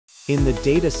In the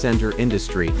data center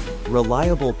industry,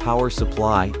 reliable power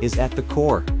supply is at the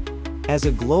core. As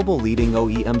a global leading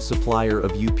OEM supplier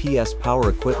of UPS power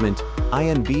equipment,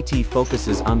 INVT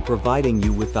focuses on providing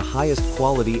you with the highest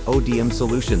quality ODM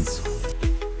solutions.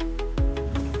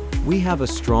 We have a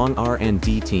strong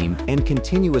R&D team and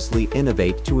continuously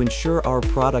innovate to ensure our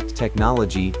product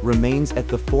technology remains at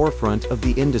the forefront of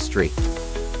the industry.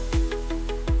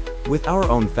 With our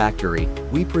own factory,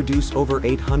 we produce over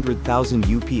 800,000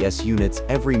 UPS units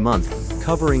every month,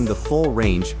 covering the full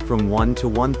range from 1 to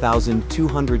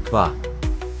 1,200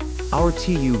 kVA. Our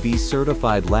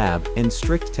TÜV-certified lab and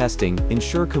strict testing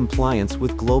ensure compliance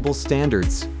with global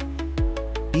standards.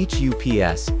 Each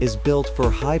UPS is built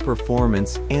for high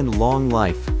performance and long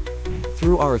life.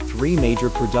 Through our 3 major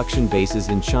production bases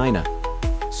in China,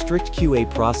 strict QA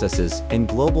processes, and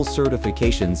global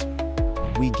certifications,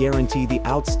 we guarantee the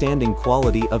outstanding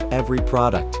quality of every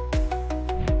product.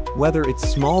 Whether it's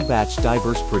small batch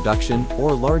diverse production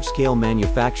or large-scale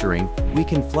manufacturing, we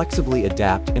can flexibly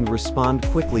adapt and respond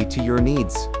quickly to your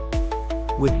needs.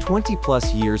 With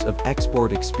 20+ years of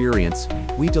export experience,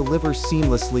 we deliver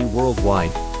seamlessly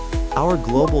worldwide. Our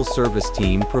global service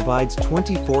team provides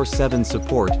 24/7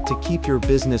 support to keep your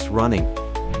business running.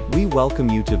 We welcome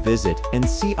you to visit and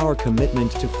see our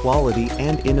commitment to quality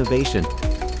and innovation.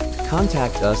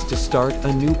 Contact us to start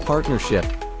a new partnership.